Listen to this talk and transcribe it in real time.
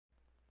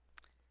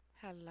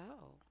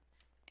Hello,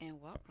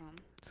 and welcome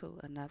to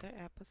another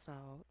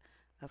episode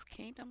of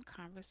Kingdom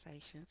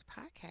Conversations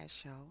podcast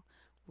show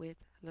with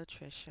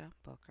Latricia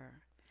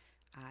Booker.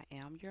 I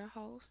am your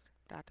host,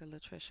 Dr.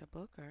 Latricia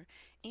Booker,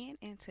 and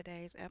in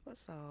today's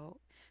episode,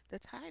 the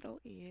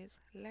title is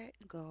Let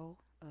Go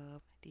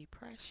of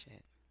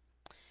Depression.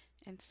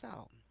 And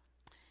so,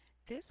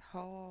 this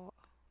whole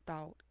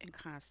thought and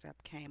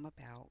concept came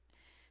about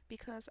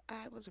because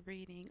I was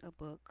reading a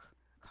book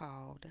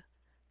called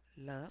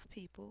Love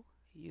People,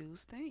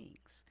 Use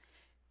Things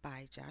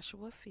by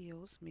Joshua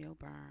Fields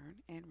Milburn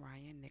and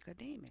Ryan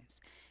Nicodemus,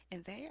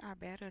 and they are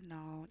better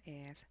known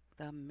as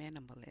the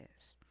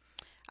Minimalists.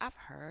 I've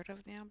heard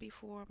of them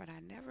before, but I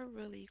never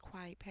really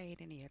quite paid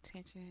any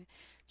attention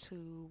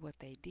to what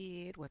they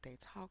did, what they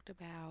talked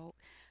about,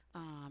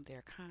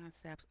 their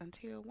concepts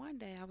until one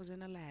day I was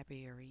in a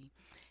library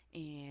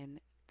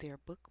and their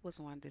book was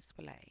on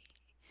display.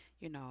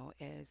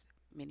 As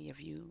many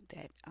of you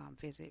that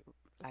visit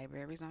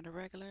libraries on the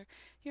regular,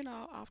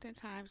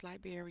 oftentimes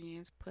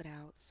librarians put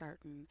out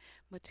certain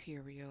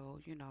material,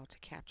 to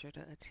capture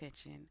the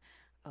attention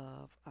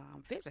of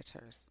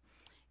visitors.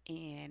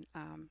 And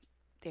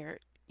there,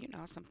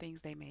 some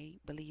things they may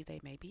believe they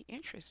may be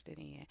interested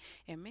in.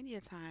 And many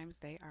a times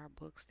they are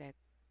books that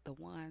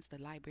the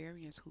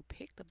librarians who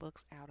pick the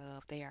books out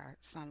of, they are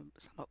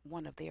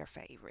one of their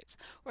favorites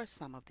or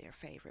some of their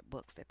favorite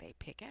books that they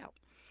pick out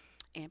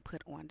and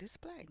put on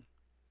display.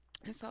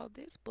 And so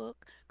this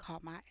book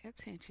caught my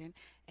attention,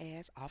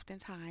 as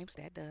oftentimes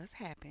that does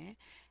happen.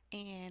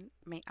 And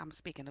I'm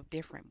speaking of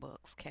different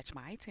books, catch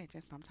my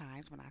attention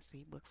sometimes when I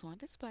see books on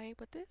display.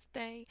 But this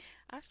day,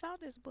 I saw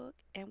this book,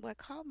 and what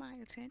caught my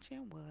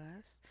attention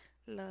was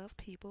Love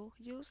People,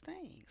 Use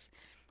Things.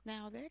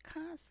 Now, that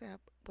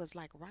concept was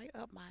like right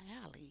up my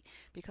alley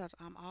because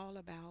I'm all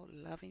about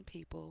loving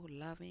people,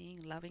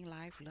 loving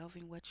life,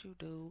 loving what you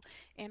do.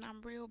 And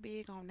I'm real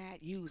big on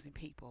that using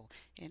people.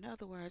 In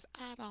other words,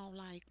 I don't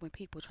like when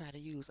people try to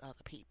use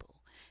other people.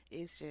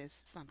 It's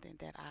just something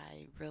that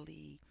I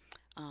really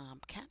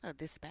kind of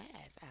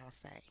despise, I'll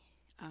say.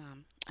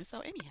 And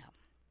so, anyhow,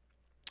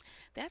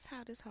 that's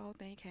how this whole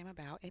thing came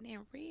about. And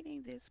in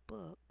reading this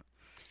book,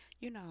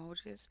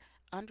 just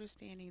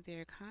understanding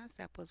their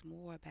concept was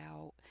more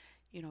about,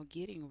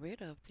 getting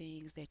rid of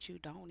things that you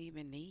don't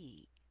even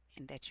need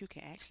and that you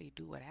can actually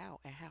do without,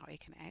 and how it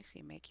can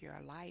actually make your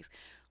life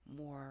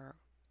more,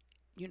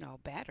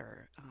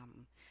 better.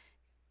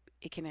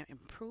 It can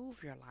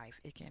improve your life.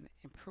 It can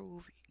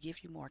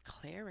give you more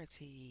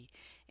clarity,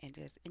 and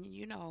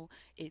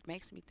it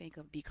makes me think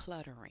of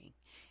decluttering.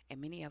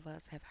 And many of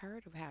us have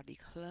heard of how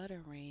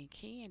decluttering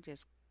can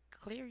just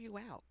clear you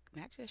out,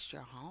 not just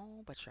your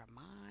home, but your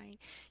mind.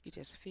 You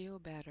just feel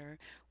better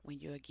when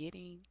you're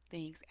getting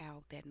things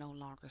out that no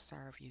longer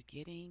serve you,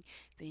 getting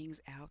things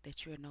out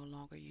that you're no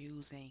longer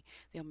using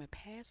them and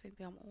passing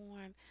them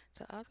on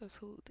to others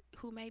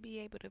who may be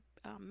able to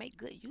make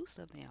good use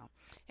of them.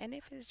 And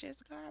if it's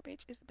just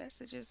garbage, it's best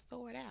to just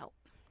throw it out.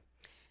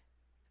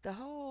 The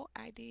whole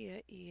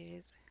idea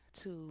is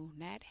to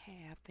not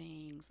have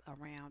things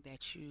around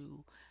that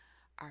you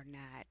are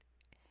not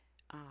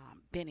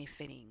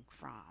benefiting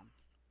from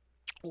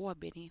or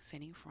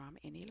benefiting from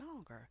any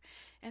longer.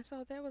 And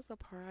so there was a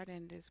part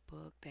in this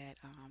book that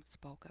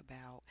spoke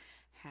about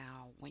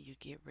how when you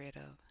get rid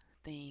of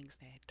things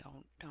that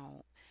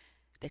don't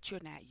that you're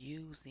not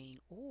using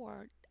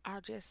or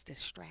are just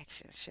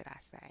distractions, should I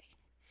say,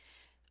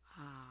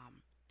 um,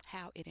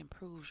 how it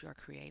improves your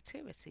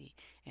creativity.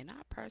 And I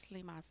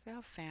personally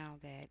myself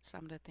found that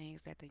some of the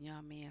things that the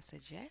young man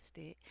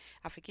suggested,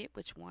 I forget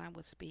which one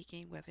was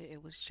speaking, whether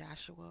it was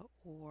Joshua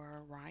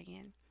or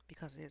Ryan,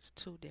 because it's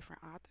two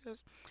different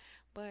authors,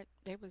 but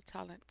they were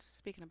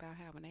speaking about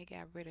how when they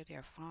got rid of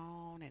their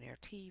phone and their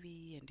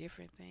TV and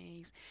different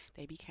things,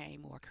 they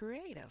became more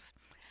creative.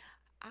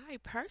 I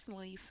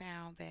personally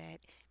found that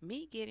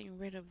me getting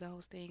rid of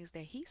those things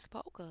that he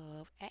spoke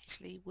of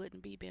actually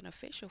wouldn't be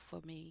beneficial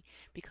for me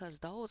because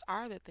those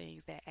are the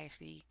things that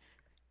actually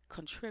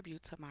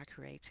contribute to my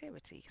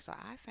creativity. So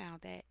I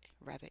found that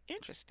rather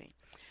interesting.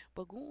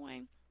 But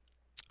going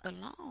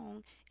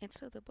along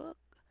into the book,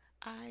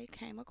 I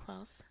came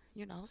across,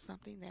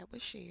 something that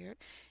was shared,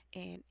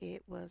 and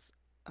it was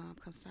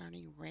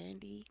concerning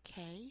Randy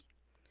Kay.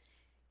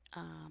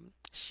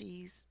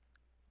 She's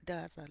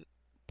does a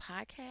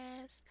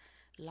podcast,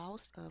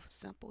 Lost of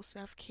Simple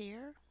Self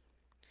Care.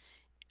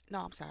 No,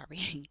 I'm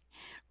sorry.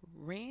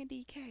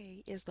 Randy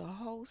Kay is the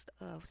host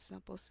of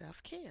Simple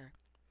Self Care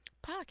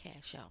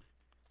podcast show.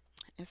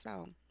 And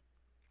so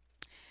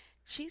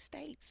she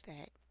states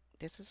that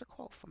this is a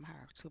quote from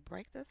her: to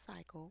break the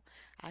cycle,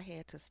 I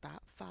had to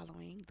stop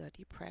following the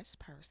depressed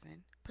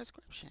person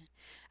prescription.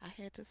 I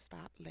had to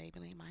stop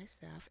labeling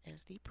myself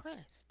as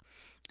depressed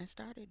and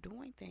started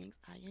doing things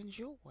I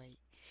enjoyed.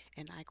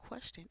 And I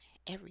questioned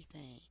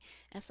everything.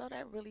 And so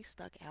that really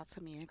stuck out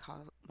to me and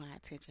caught my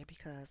attention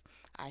because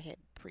I had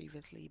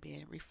previously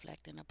been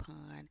reflecting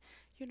upon,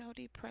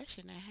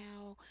 depression and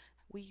how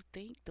we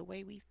think, the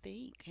way we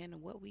think,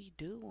 and what we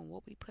do and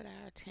what we put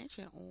our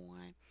attention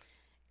on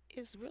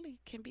is really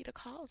can be the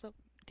cause of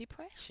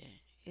depression.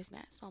 It's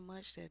not so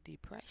much that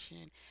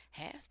depression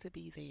has to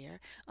be there,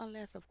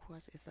 unless, of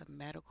course, it's a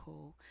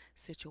medical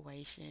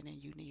situation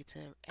and you need to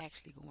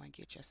actually go and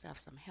get yourself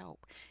some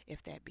help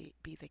if that be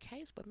the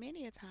case. But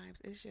many a times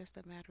it's just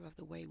a matter of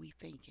the way we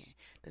thinking,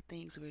 the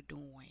things we're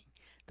doing,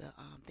 the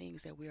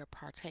things that we are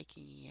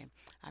partaking in.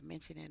 I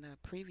mentioned in a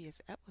previous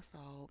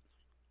episode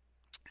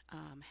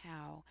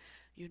how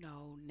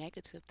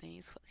negative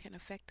things can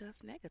affect us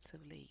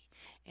negatively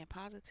and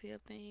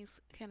positive things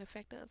can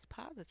affect us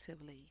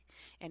positively,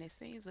 and it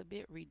seems a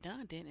bit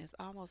redundant. It's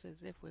almost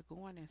as if we're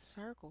going in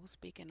circles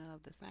speaking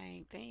of the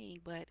same thing,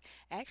 but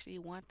actually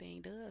one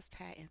thing does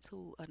tie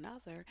into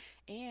another,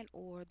 and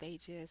or they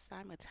just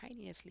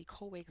simultaneously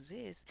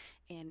coexist,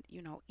 and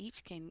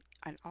each can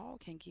and all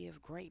can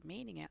give great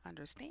meaning and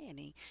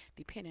understanding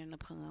depending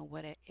upon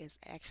what it is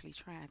actually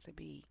trying to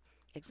be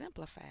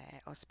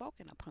exemplified or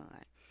spoken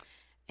upon.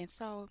 And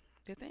so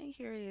the thing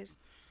here is,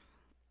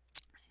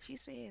 she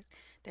says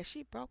that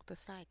she broke the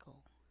cycle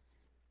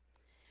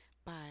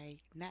by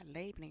not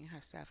labeling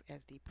herself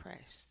as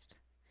depressed,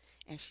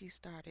 and she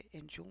started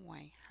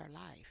enjoying her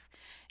life.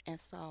 And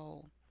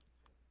so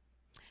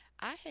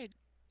I had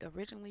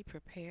originally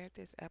prepared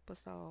this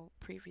episode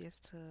previous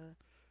to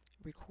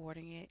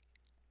recording it.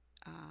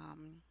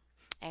 Um,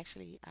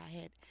 Actually, I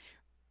had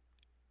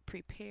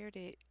prepared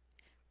it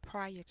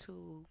prior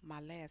to my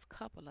last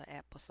couple of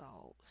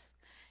episodes,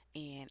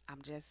 and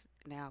I'm just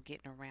now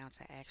getting around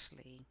to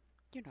actually,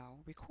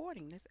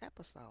 recording this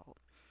episode.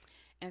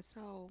 And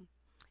so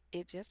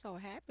it just so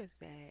happens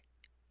that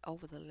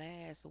over the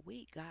last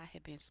week, God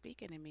had been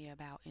speaking to me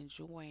about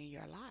enjoying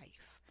your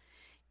life.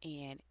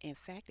 And in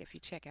fact, if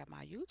you check out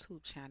my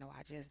YouTube channel,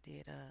 I just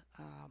did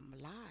a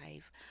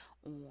live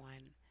on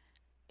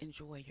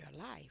enjoy your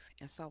life.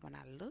 And so when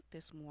I looked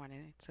this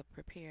morning to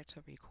prepare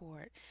to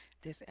record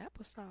this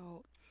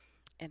episode,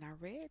 and I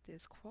read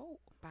this quote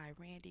by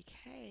Randy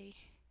Kay,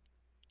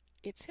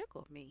 it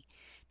tickled me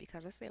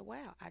because I said,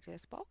 wow, I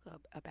just spoke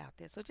about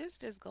this. So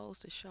just goes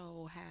to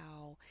show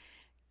how,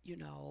 you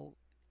know,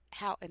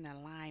 how in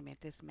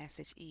alignment this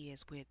message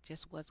is with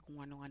just what's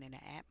going on in the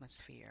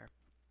atmosphere.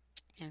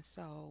 And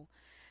so,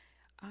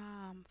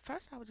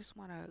 first, I would just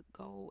want to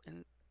go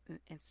and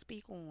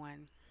speak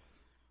on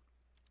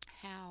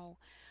how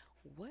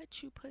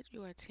what you put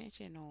your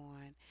attention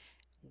on,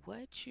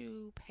 what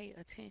you pay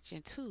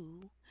attention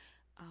to,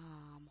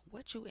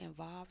 what you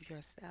involve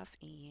yourself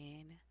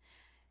in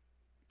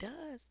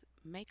does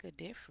make a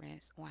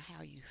difference on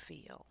how you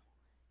feel.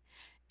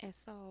 And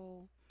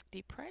so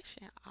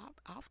depression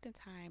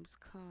oftentimes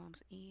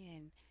comes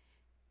in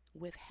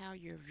with how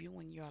you're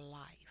viewing your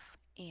life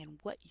and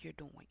what you're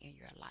doing in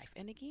your life.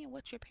 And again,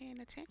 what you're paying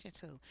attention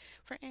to.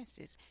 For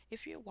instance,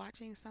 if you're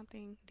watching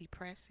something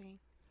depressing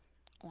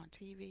on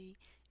TV,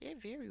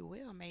 it very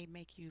well may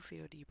make you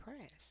feel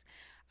depressed.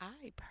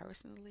 I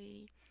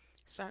personally,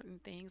 certain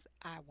things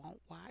I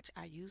won't watch.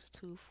 I used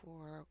to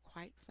for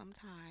quite some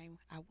time.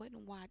 I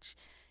wouldn't watch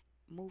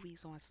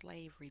movies on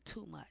slavery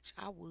too much.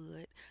 I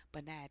would,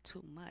 but not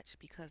too much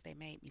because they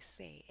made me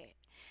sad.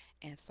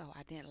 And so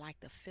I didn't like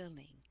the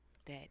feeling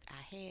that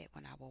I had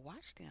when I would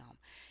watch them.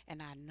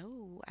 And I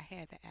knew I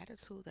had the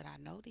attitude that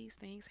I know these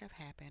things have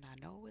happened. I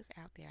know it's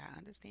out there. I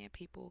understand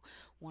people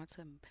want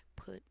to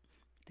put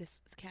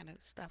this kind of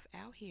stuff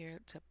out here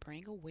to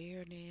bring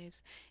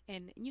awareness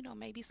and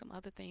maybe some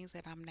other things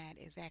that I'm not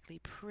exactly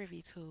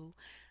privy to,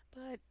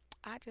 but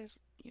I just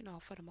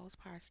for the most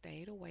part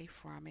stayed away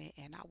from it,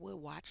 and I would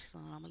watch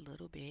some a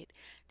little bit,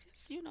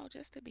 just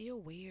just to be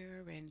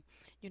aware. And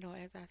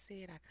as I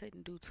said, I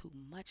couldn't do too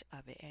much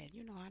of it,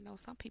 and I know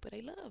some people,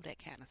 they love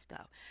that kind of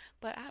stuff,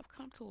 but I've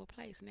come to a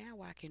place now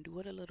where I can do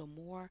it a little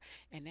more,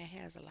 and that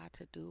has a lot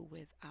to do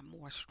with I'm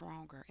more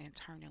stronger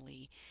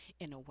internally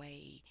in a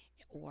way,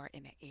 or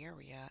in an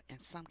area in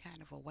some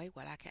kind of a way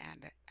where I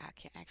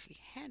can actually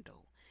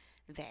handle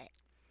that.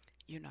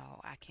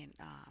 I can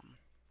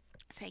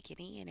take it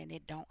in and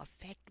it don't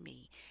affect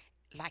me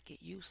like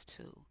it used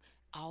to.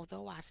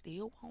 Although I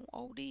still won't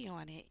OD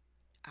on it,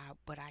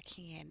 but I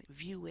can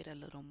view it a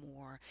little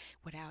more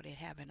without it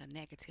having a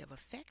negative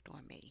effect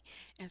on me.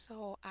 And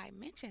so I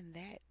mention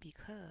that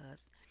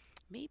because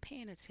me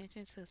paying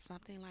attention to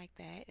something like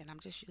that, and I'm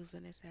just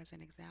using this as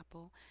an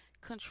example,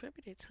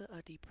 contributed to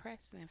a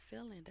depressing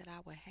feeling that I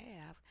would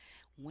have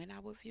when I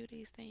would view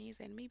these things,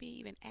 and maybe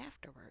even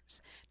afterwards.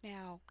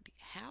 Now,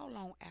 how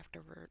long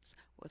afterwards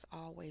was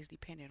always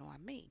dependent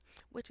on me,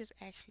 which is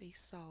actually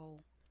so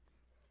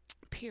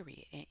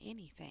period in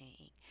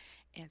anything.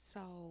 And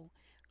so,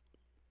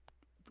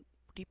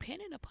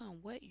 depending upon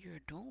what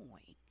you're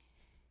doing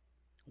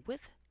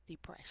with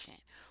depression,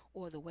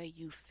 or the way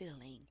you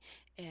feeling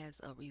as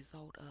a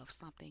result of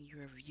something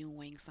you're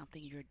viewing,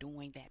 something you're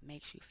doing that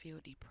makes you feel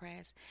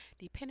depressed,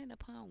 depending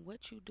upon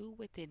what you do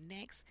with it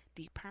next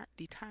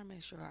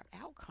determines your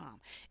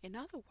outcome. In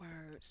other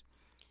words,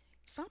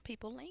 some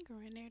people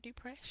linger in their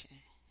depression.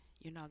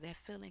 That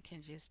feeling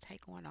can just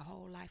take on a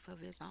whole life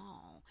of its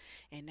own.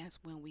 And that's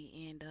when we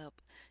end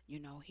up,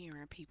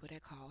 hearing people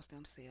that calls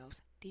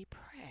themselves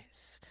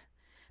depressed.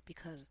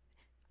 Because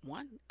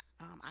one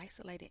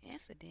isolated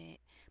incident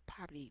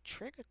probably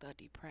triggered the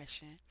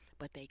depression,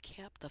 but they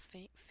kept the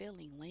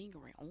feeling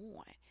lingering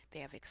on. They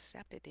have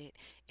accepted it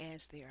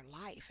as their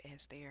life,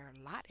 as their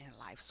lot in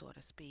life, so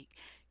to speak.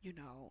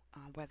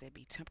 Whether it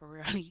be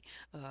temporarily,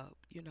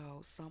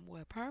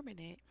 somewhat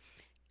permanent.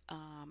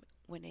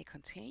 When it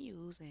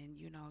continues, and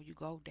you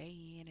go day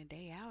in and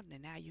day out,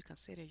 and now you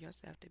consider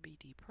yourself to be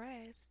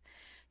depressed,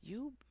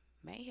 you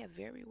may have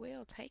very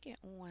well taken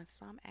on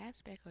some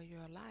aspect of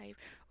your life,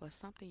 or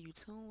something you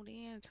tuned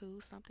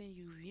into, something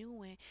you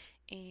viewing,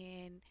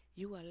 and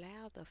you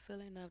allow the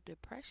feeling of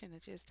depression to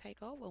just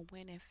take over,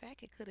 when in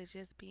fact it could have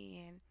just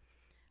been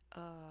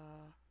a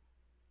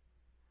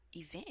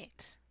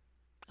event,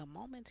 a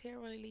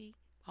momentarily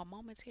a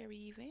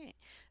momentary event.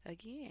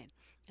 Again,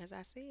 as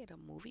I said, a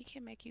movie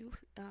can make you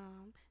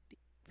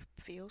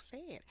feel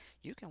sad.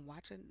 You can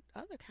watch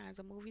other kinds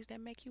of movies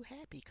that make you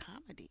happy.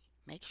 Comedy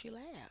makes you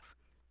laugh.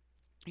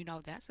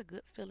 That's a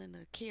good feeling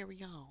to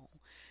carry on.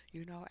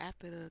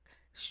 After the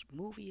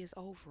movie is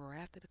over, or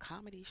after the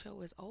comedy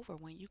show is over,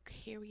 when you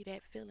carry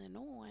that feeling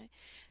on,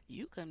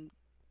 you can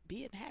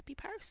be a happy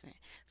person.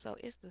 So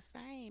it's the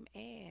same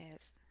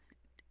as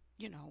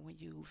when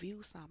you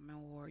view something,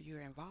 or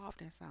you're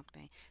involved in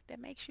something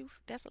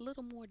that's a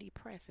little more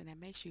depressing, that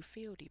makes you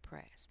feel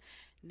depressed.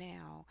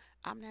 Now,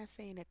 I'm not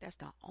saying that that's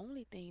the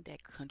only thing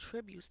that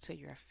contributes to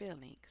your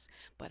feelings,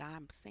 but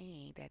I'm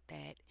saying that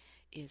that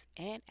is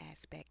an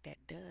aspect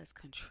that does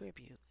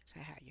contribute to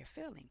how you're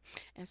feeling.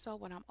 And so,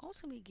 what I'm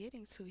ultimately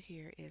getting to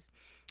here is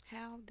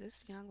how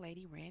this young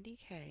lady, Randy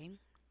Kay,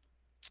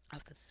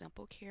 of the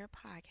Simple Care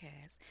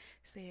podcast,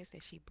 says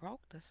that she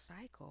broke the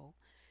cycle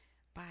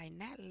by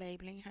not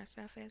labeling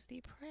herself as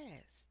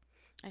depressed.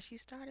 And she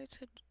started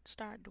to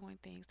start doing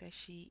things that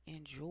she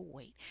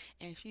enjoyed.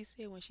 And she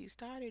said when she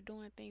started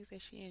doing things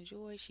that she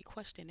enjoyed, she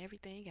questioned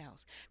everything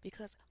else.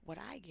 Because what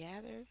I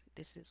gather,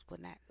 this is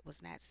what not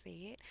was not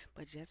said,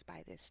 but just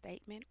by this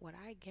statement, what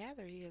I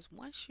gather is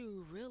once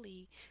you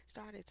really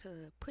started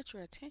to put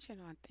your attention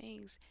on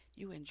things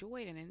you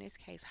enjoyed, and in this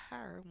case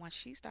her, once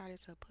she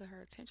started to put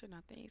her attention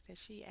on things that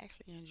she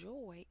actually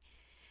enjoyed,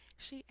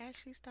 she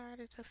actually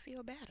started to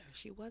feel better.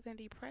 She wasn't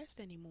depressed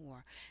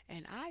anymore.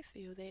 And I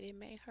feel that it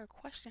made her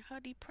question her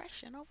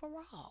depression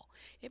overall.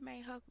 It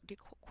made her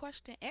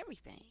question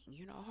everything,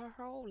 her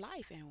whole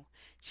life. And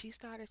she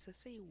started to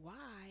see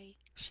why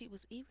she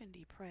was even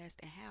depressed,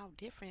 and how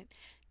different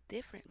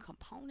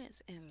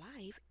components in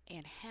life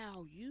and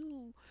how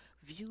you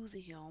view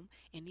them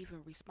and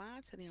even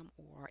respond to them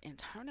or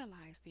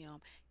internalize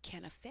them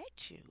can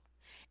affect you,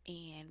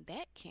 and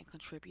that can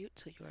contribute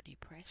to your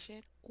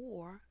depression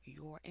or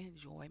your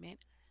enjoyment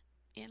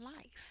in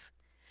life.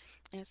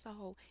 And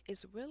so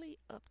it's really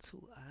up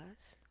to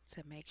us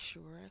to make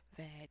sure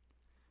that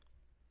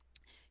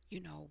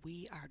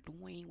we are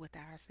doing with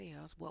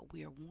ourselves what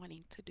we are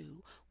wanting to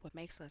do, what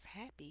makes us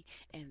happy,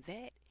 and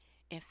that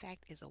in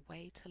fact is a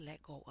way to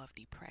let go of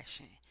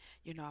depression.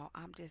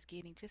 I'm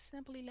just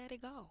simply let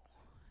it go.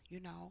 You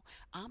know,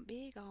 I'm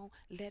big on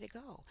let it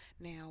go.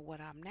 Now,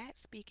 what I'm not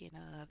speaking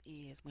of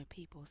is when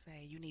people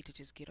say you need to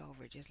just get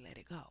over it, just let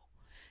it go.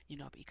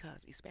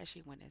 Because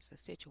especially when it's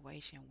a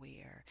situation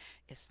where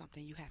it's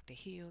something you have to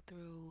heal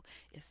through,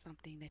 it's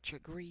something that you're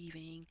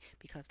grieving,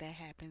 because that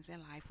happens in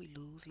life. We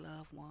lose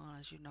loved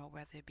ones,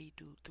 whether it be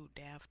due through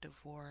death,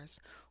 divorce,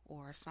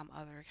 or some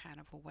other kind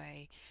of a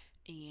way.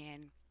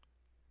 And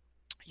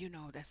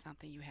that's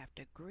something you have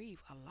to grieve,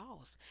 a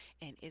loss.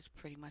 And it's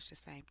pretty much the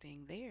same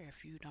thing there.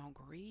 If you don't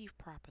grieve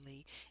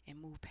properly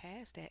and move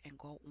past that and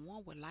go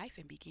on with life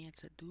and begin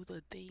to do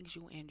the things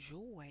you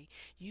enjoy,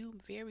 you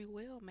very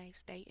well may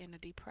stay in a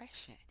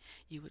depression.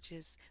 You would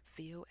just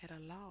feel at a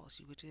loss.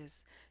 You would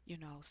just,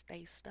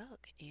 stay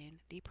stuck in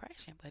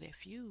depression. But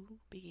if you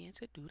begin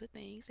to do the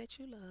things that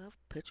you love,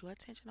 put your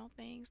attention on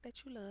things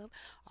that you love,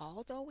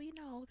 although we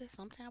know that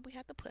sometimes we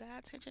have to put our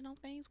attention on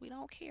things we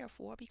don't care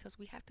for because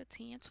we have to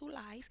tend to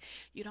life.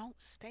 You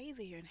don't stay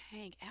there and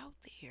hang out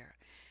there.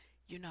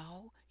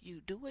 You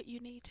do what you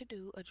need to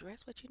do,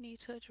 address what you need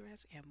to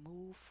address, and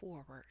move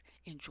forward,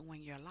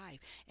 enjoying your life.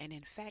 And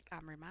in fact,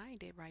 I'm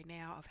reminded right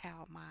now of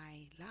how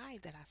my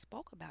live that I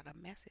spoke about,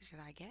 a message that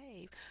I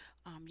gave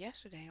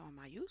yesterday on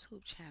my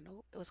YouTube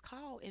channel, it was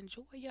called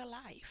Enjoy Your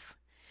Life.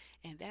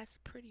 And that's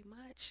pretty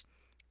much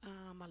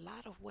a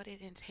lot of what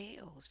it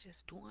entails,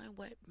 just doing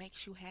what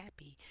makes you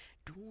happy,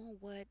 doing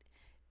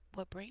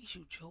what brings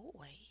you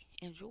joy.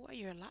 Enjoy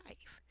your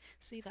life.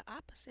 See, the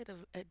opposite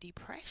of a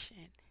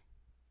depression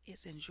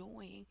is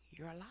enjoying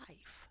your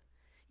life.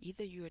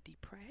 Either you're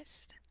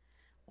depressed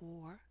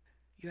or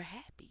you're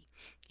happy.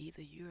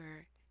 Either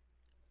you're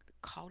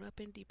caught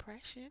up in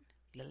depression,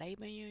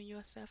 labeling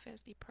yourself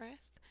as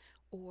depressed,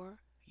 or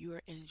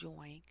you're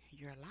enjoying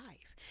your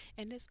life.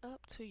 And it's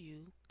up to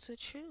you to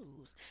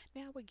choose.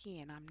 Now,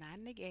 again, I'm not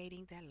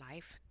negating that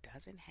life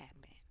doesn't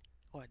happen,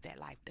 or that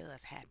life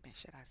does happen,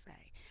 should I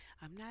say.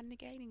 I'm not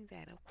negating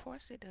that. Of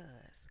course it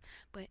does.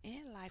 But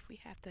in life,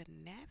 we have to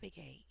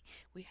navigate.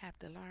 We have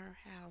to learn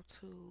how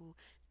to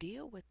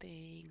deal with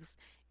things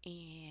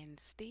and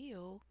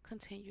still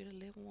continue to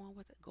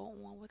go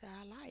on with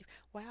our life.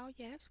 While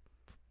yes,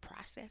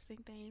 processing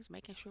things,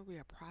 making sure we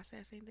are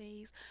processing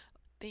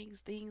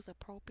things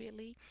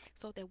appropriately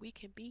so that we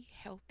can be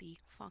healthy,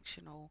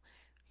 functional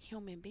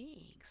human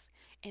beings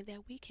and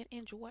that we can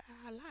enjoy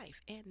our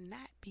life and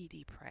not be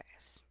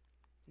depressed.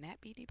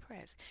 Not be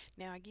depressed.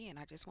 Now, again,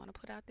 I just want to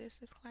put out this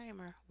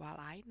disclaimer. While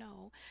I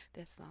know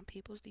that some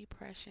people's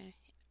depression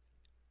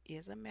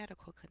is a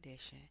medical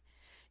condition,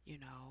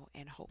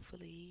 and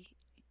hopefully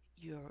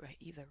you're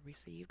either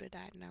received a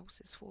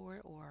diagnosis for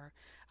it or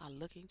are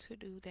looking to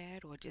do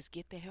that or just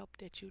get the help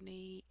that you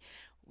need.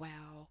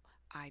 While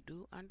I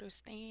do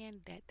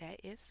understand that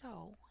that is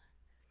so,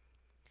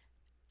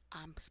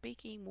 I'm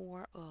speaking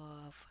more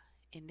of,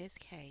 in this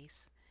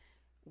case,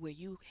 where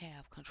you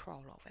have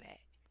control over that.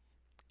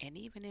 And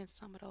even in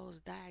some of those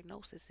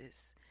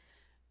diagnoses,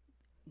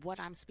 what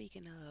I'm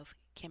speaking of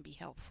can be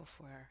helpful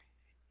for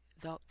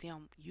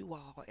them, you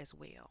all as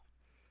well.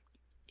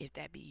 If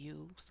that be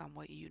you,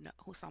 someone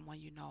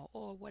you know,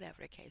 or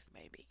whatever the case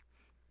may be.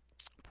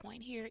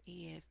 Point here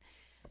is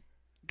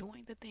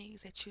doing the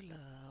things that you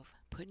love,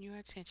 putting your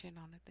attention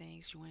on the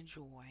things you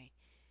enjoy,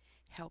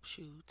 helps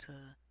you to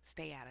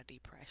stay out of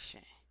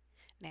depression.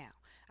 Now,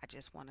 I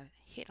just want to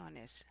hit on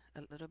this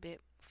a little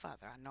bit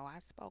further. I know I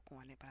spoke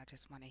on it, but I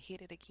just want to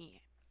hit it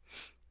again.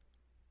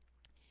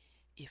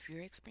 If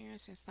you're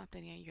experiencing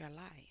something in your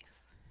life,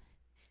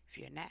 if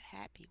you're not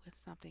happy with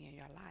something in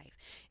your life,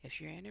 if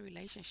you're in a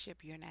relationship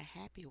you're not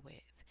happy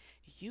with,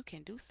 you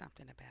can do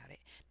something about it.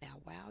 Now,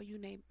 while you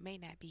may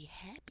not be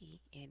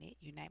happy in it,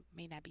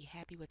 may not be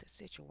happy with the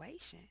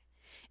situation,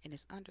 and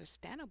it's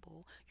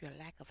understandable your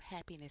lack of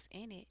happiness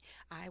in it,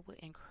 I would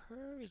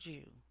encourage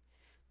you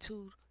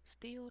to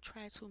still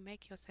try to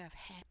make yourself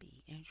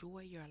happy, enjoy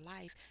your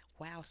life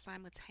while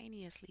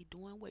simultaneously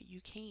doing what you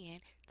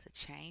can to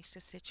change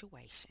the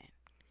situation.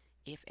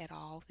 If at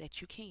all that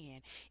you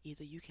can,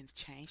 either you can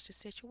change the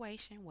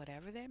situation,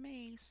 whatever that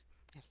means,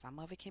 and some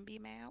of it can be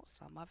mild,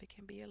 some of it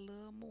can be a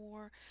little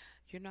more,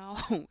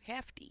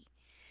 hefty,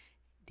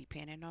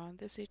 depending on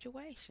the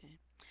situation.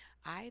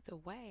 Either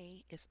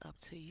way, it's up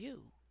to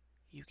you.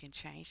 You can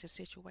change the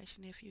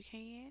situation if you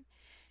can,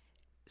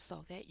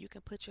 so that you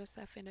can put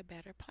yourself in a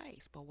better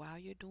place. But while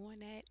you're doing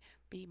that,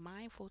 be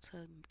mindful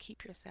to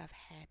keep yourself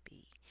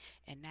happy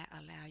and not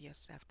allow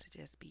yourself to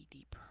just be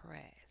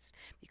depressed.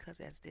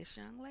 Because as this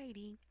young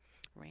lady,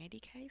 Randy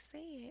K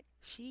said,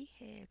 she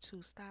had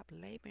to stop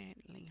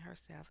labeling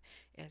herself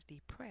as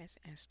depressed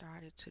and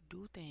started to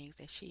do things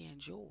that she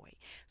enjoyed.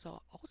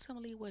 So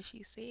ultimately what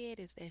she said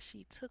is that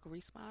she took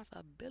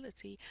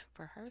responsibility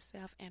for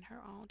herself and her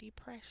own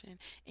depression,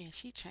 and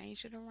she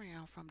changed it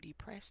around from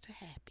depressed to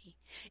happy,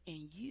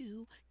 and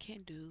you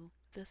can do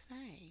the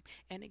same.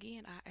 And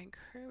again, I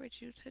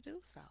encourage you to do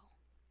so.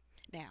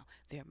 Now,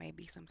 there may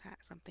be some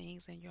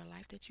things in your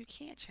life that you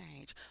can't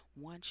change.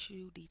 Once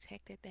you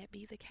detect that that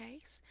be the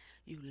case,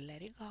 you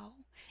let it go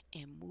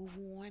and move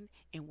on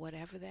in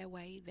whatever that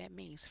way that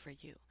means for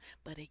you.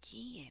 But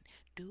again,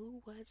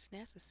 do what's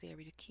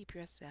necessary to keep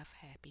yourself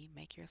happy,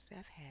 make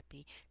yourself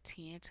happy,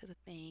 tend to the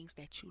things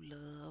that you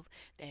love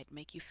that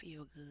make you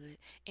feel good,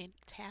 and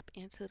tap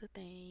into the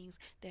things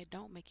that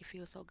don't make you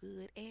feel so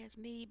good as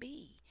need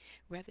be.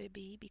 Whether it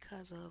be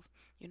because of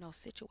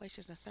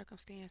situations and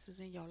circumstances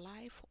in your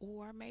life,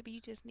 or maybe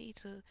you just need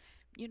to,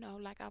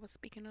 like I was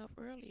speaking of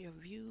earlier,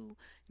 view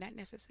not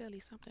necessarily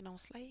something on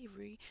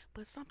slavery,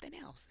 but something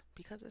else,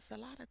 because it's a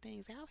lot of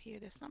things out here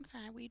that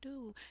sometimes we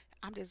do.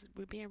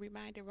 We're being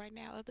reminded right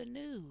now of the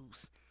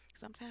news.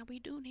 Sometimes we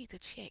do need to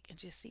check and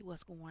just see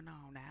what's going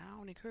on. Now, I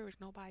don't encourage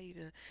nobody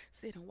to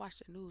sit and watch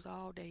the news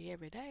all day,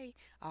 every day,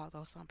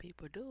 although some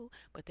people do,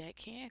 but that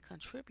can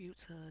contribute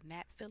to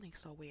not feeling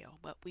so well.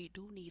 But we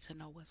do need to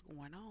know what's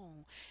going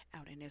on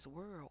out in this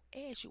world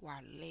as you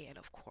are led,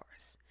 of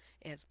course,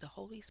 as the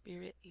Holy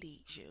Spirit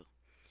leads you.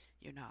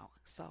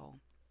 So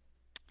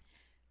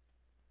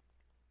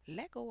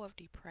let go of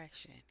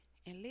depression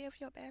and live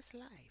your best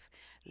life.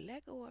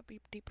 Let go of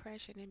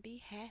depression and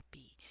be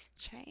happy.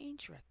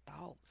 Change your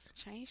thoughts,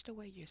 change the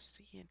way you're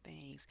seeing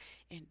things,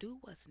 and do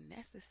what's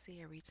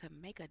necessary to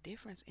make a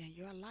difference in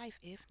your life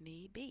if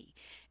need be.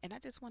 And I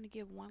just want to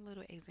give one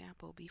little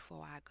example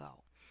before I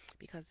go,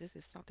 because this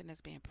is something that's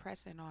been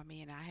pressing on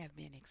me and I have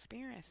been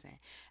experiencing.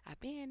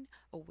 I've been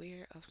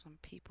aware of some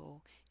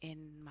people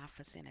in my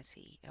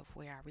vicinity of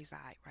where I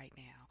reside right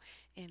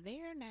now, and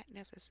they're not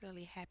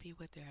necessarily happy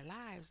with their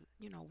lives,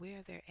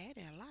 where they're at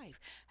in life.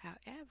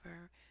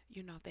 However,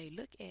 they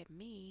look at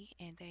me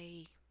and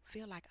they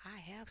feel like I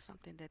have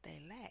something that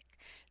they lack.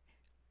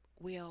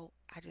 Well,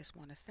 I just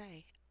want to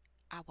say,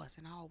 I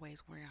wasn't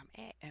always where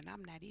I'm at, and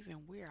I'm not even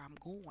where I'm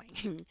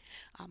going.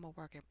 I'm a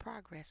work in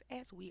progress,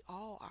 as we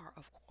all are,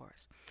 of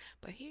course.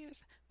 But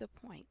here's the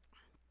point: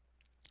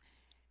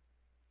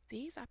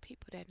 these are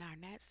people that are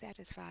not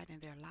satisfied in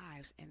their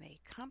lives, and they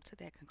come to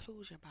that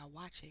conclusion by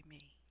watching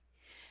me.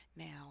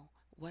 Now,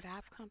 what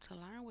I've come to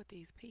learn with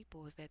these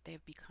people is that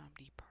they've become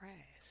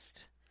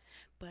depressed.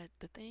 But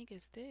the thing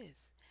is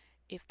this: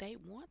 if they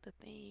want the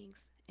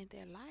things in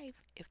their life,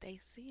 if they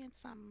seeing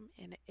something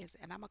and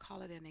I'm gonna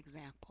call it an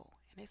example,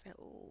 and they say,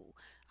 "Oh,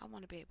 I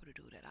want to be able to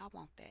do that. I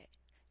want that."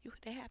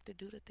 They have to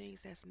do the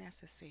things that's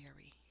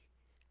necessary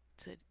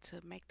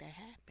to make that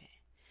happen.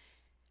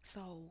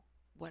 So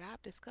what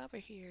I've discovered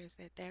here is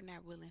that they're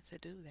not willing to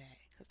do that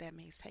because that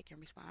means taking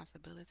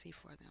responsibility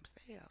for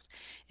themselves,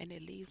 and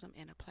it leaves them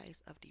in a place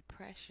of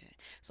depression.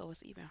 So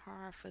it's even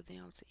hard for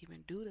them to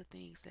even do the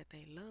things that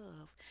they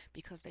love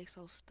because they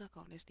so stuck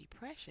on this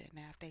depression.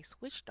 Now if they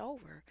switched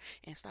over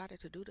and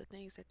started to do the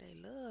things that they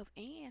love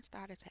and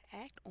started to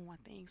act on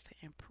things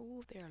to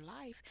improve their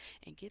life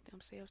and get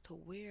themselves to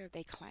where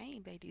they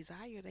claim they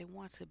desire they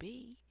want to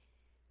be,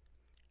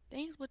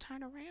 things would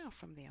turn around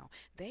from them.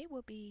 They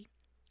would be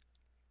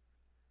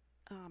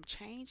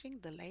changing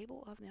the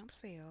label of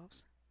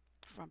themselves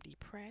from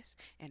depressed,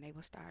 and they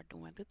will start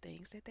doing the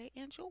things that they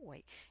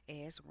enjoy,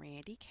 as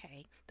Randy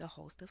K, the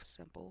host of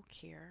Simple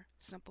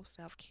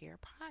Self Care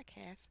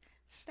podcast,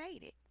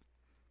 stated.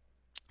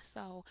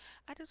 So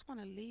I just want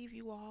to leave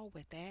you all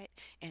with that.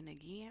 And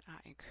again,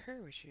 I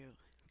encourage you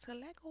to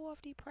let go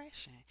of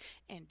depression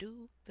and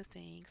do the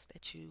things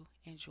that you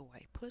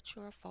enjoy. Put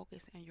your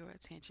focus and your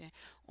attention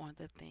on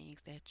the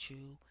things that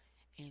you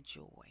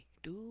enjoy.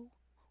 Do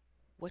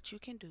what you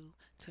can do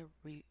to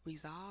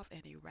resolve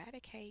and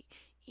eradicate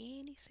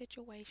any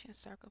situation,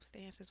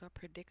 circumstances, or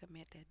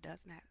predicament that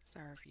does not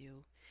serve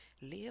you.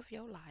 Live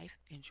your life,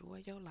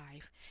 enjoy your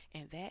life,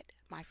 and that,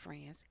 my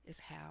friends, is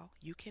how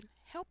you can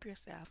help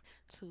yourself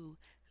to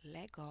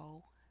let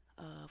go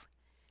of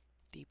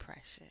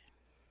depression.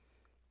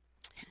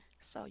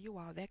 So, you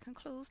all, that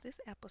concludes this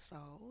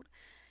episode,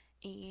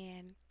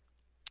 and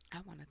I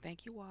want to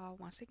thank you all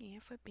once again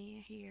for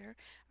being here.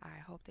 I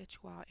hope that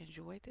you all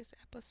enjoyed this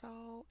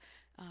episode.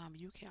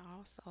 You can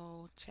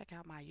also check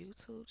out my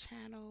YouTube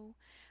channel.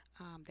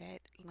 That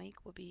link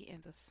will be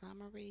in the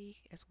summary,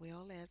 as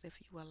well as if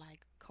you would like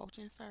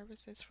coaching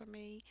services from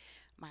me.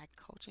 My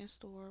coaching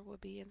store will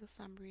be in the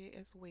summary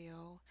as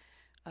well,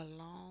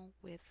 along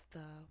with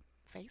the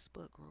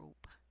Facebook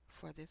group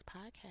for this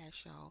podcast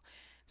show,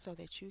 so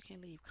that you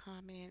can leave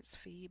comments,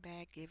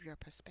 feedback, give your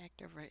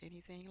perspective, or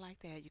anything like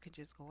that. You can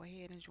just go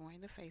ahead and join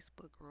the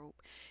Facebook group,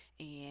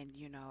 and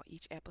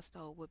each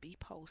episode will be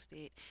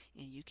posted,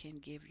 and you can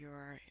give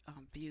your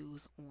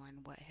views on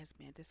what has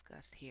been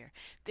discussed here.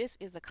 This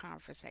is a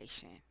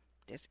conversation.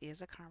 This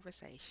is a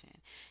conversation,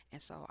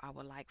 and so I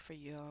would like for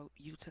you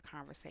to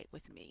conversate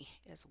with me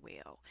as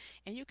well,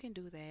 and you can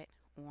do that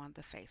on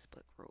the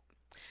Facebook group.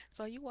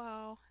 So, you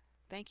all,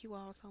 thank you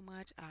all so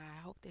much. I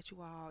hope that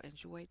you all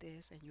enjoyed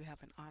this and you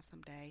have an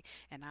awesome day.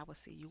 And I will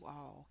see you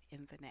all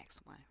in the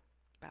next one.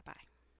 Bye bye.